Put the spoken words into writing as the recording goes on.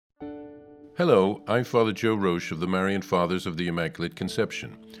Hello, I'm Father Joe Roche of the Marian Fathers of the Immaculate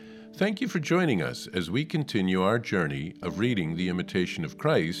Conception. Thank you for joining us as we continue our journey of reading the Imitation of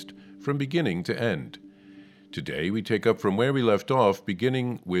Christ from beginning to end. Today we take up from where we left off,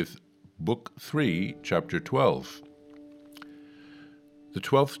 beginning with Book 3, Chapter 12. The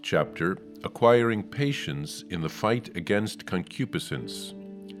 12th chapter, Acquiring Patience in the Fight Against Concupiscence.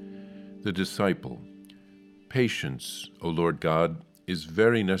 The Disciple. Patience, O Lord God, is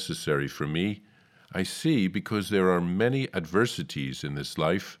very necessary for me. I see, because there are many adversities in this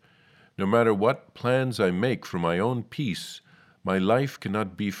life. No matter what plans I make for my own peace, my life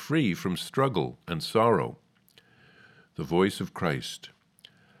cannot be free from struggle and sorrow. The voice of Christ.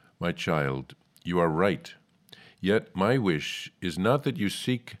 My child, you are right. Yet my wish is not that you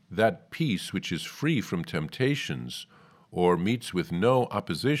seek that peace which is free from temptations or meets with no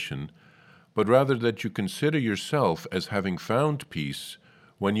opposition, but rather that you consider yourself as having found peace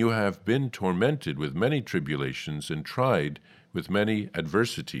when you have been tormented with many tribulations and tried with many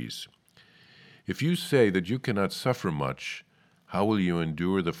adversities. If you say that you cannot suffer much, how will you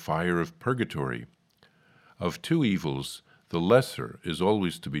endure the fire of purgatory? Of two evils, the lesser is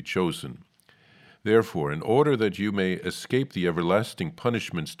always to be chosen. Therefore, in order that you may escape the everlasting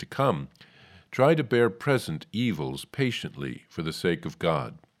punishments to come, try to bear present evils patiently for the sake of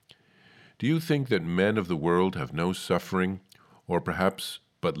God. Do you think that men of the world have no suffering, or perhaps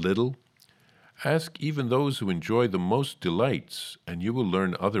but little? Ask even those who enjoy the most delights, and you will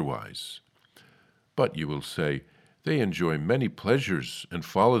learn otherwise. But you will say, they enjoy many pleasures and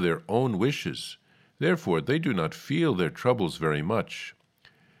follow their own wishes. Therefore they do not feel their troubles very much.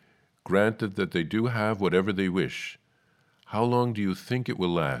 Granted that they do have whatever they wish, how long do you think it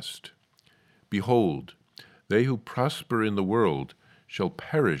will last? Behold, they who prosper in the world shall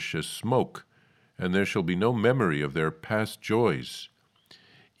perish as smoke, and there shall be no memory of their past joys.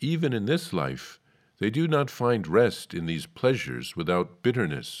 Even in this life, they do not find rest in these pleasures without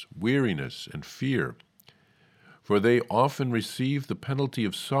bitterness, weariness, and fear. For they often receive the penalty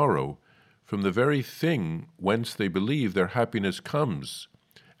of sorrow from the very thing whence they believe their happiness comes,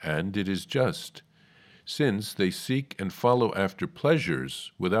 and it is just. Since they seek and follow after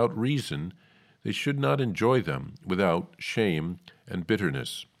pleasures without reason, they should not enjoy them without shame and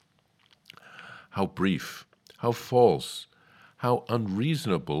bitterness. How brief, how false, how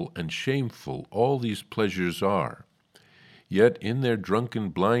unreasonable and shameful all these pleasures are. Yet in their drunken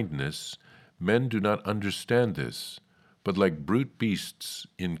blindness, men do not understand this, but like brute beasts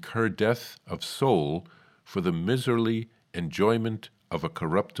incur death of soul for the miserly enjoyment of a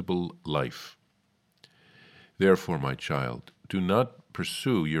corruptible life. Therefore, my child, do not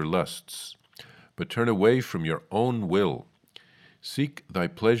pursue your lusts, but turn away from your own will. Seek thy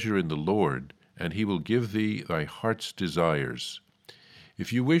pleasure in the Lord, and he will give thee thy heart's desires.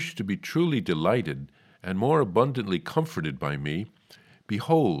 If you wish to be truly delighted and more abundantly comforted by me,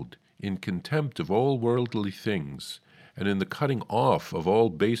 behold, in contempt of all worldly things, and in the cutting off of all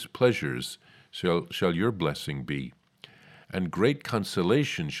base pleasures, shall your blessing be, and great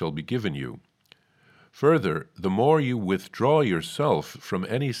consolation shall be given you. Further, the more you withdraw yourself from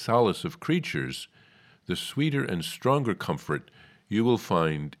any solace of creatures, the sweeter and stronger comfort you will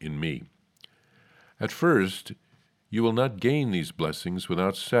find in me. At first, you will not gain these blessings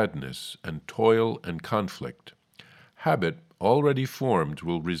without sadness and toil and conflict. Habit, already formed,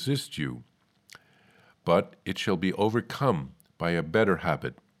 will resist you, but it shall be overcome by a better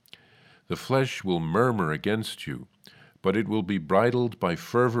habit. The flesh will murmur against you, but it will be bridled by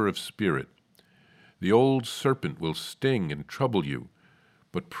fervor of spirit. The old serpent will sting and trouble you,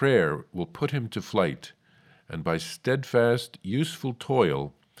 but prayer will put him to flight, and by steadfast, useful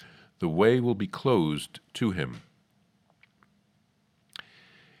toil, the way will be closed to him.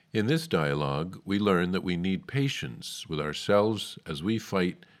 In this dialogue, we learn that we need patience with ourselves as we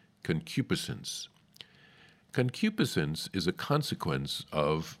fight concupiscence. Concupiscence is a consequence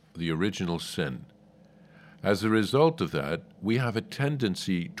of the original sin. As a result of that, we have a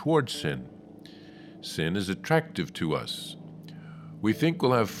tendency towards sin. Sin is attractive to us. We think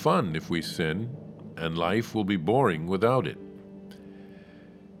we'll have fun if we sin, and life will be boring without it.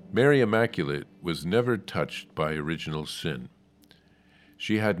 Mary Immaculate was never touched by original sin.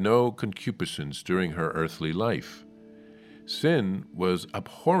 She had no concupiscence during her earthly life. Sin was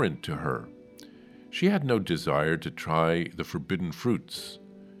abhorrent to her. She had no desire to try the forbidden fruits.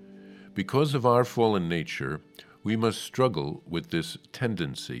 Because of our fallen nature, we must struggle with this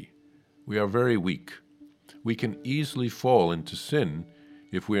tendency. We are very weak. We can easily fall into sin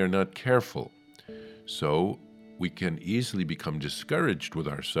if we are not careful. So we can easily become discouraged with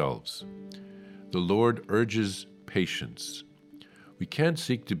ourselves. The Lord urges patience. We can't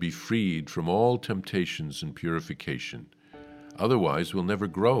seek to be freed from all temptations and purification. Otherwise, we'll never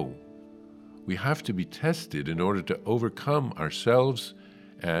grow. We have to be tested in order to overcome ourselves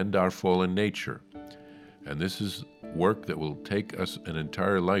and our fallen nature. And this is work that will take us an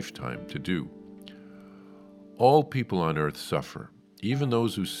entire lifetime to do. All people on earth suffer, even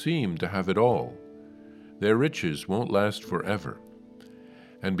those who seem to have it all. Their riches won't last forever.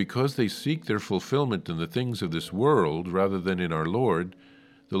 And because they seek their fulfillment in the things of this world rather than in our Lord,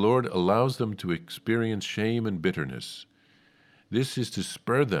 the Lord allows them to experience shame and bitterness. This is to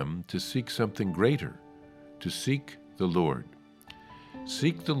spur them to seek something greater, to seek the Lord.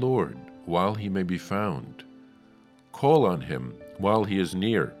 Seek the Lord while he may be found. Call on him while he is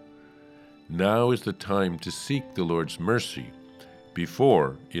near. Now is the time to seek the Lord's mercy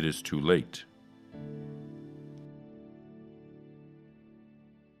before it is too late.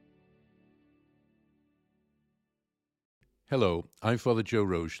 Hello, I'm Father Joe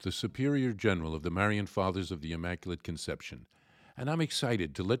Roche, the Superior General of the Marian Fathers of the Immaculate Conception, and I'm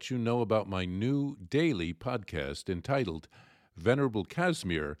excited to let you know about my new daily podcast entitled Venerable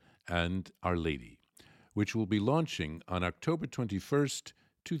Casimir and Our Lady, which will be launching on October 21st,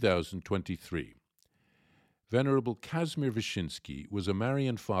 2023. Venerable Casimir Wyszynski was a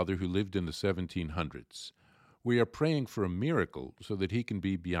Marian father who lived in the 1700s. We are praying for a miracle so that he can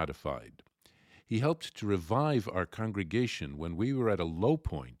be beatified. He helped to revive our congregation when we were at a low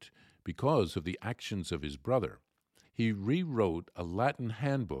point because of the actions of his brother. He rewrote a Latin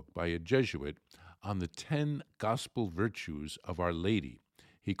handbook by a Jesuit on the 10 gospel virtues of Our Lady.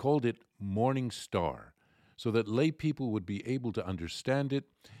 He called it Morning Star, so that lay people would be able to understand it,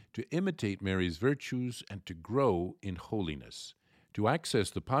 to imitate Mary's virtues, and to grow in holiness. To access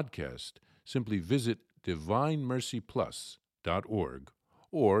the podcast, simply visit divinemercyplus.org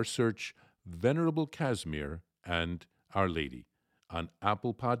or search Venerable Casimir and Our Lady on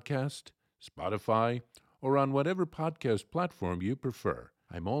Apple Podcast, Spotify, or on whatever podcast platform you prefer.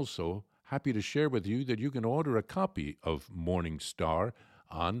 I'm also happy to share with you that you can order a copy of Morning Star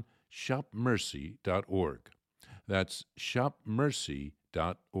on shopmercy.org. That's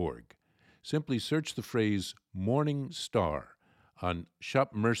shopmercy.org. Simply search the phrase Morning Star on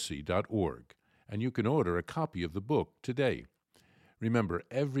shopmercy.org, and you can order a copy of the book today. Remember,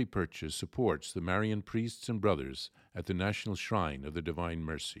 every purchase supports the Marian priests and brothers at the National Shrine of the Divine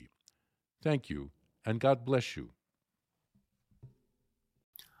Mercy. Thank you, and God bless you.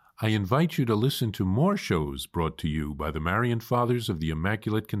 I invite you to listen to more shows brought to you by the Marian Fathers of the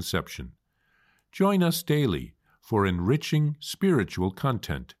Immaculate Conception. Join us daily for enriching spiritual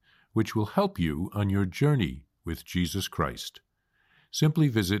content, which will help you on your journey with Jesus Christ. Simply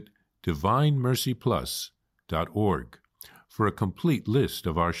visit divinemercyplus.org. for a complete list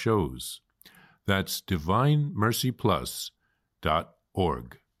of our shows. That's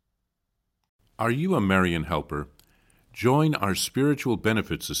divinemercyplus.org. Are you a Marian helper? Join our Spiritual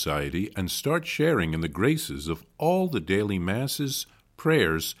Benefit Society and start sharing in the graces of all the daily masses,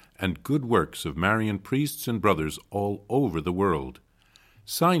 prayers, and good works of Marian priests and brothers all over the world.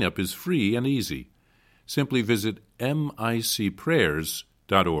 Sign up is free and easy. Simply visit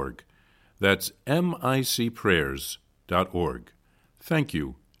micprayers.org. That's micprayers.org. Thank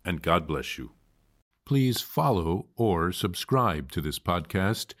you, and God bless you. Please follow or subscribe to this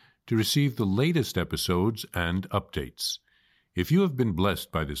podcast to receive the latest episodes and updates. If you have been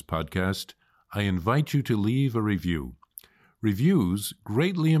blessed by this podcast, I invite you to leave a review. Reviews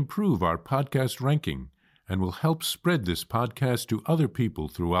greatly improve our podcast ranking and will help spread this podcast to other people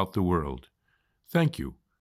throughout the world. Thank you.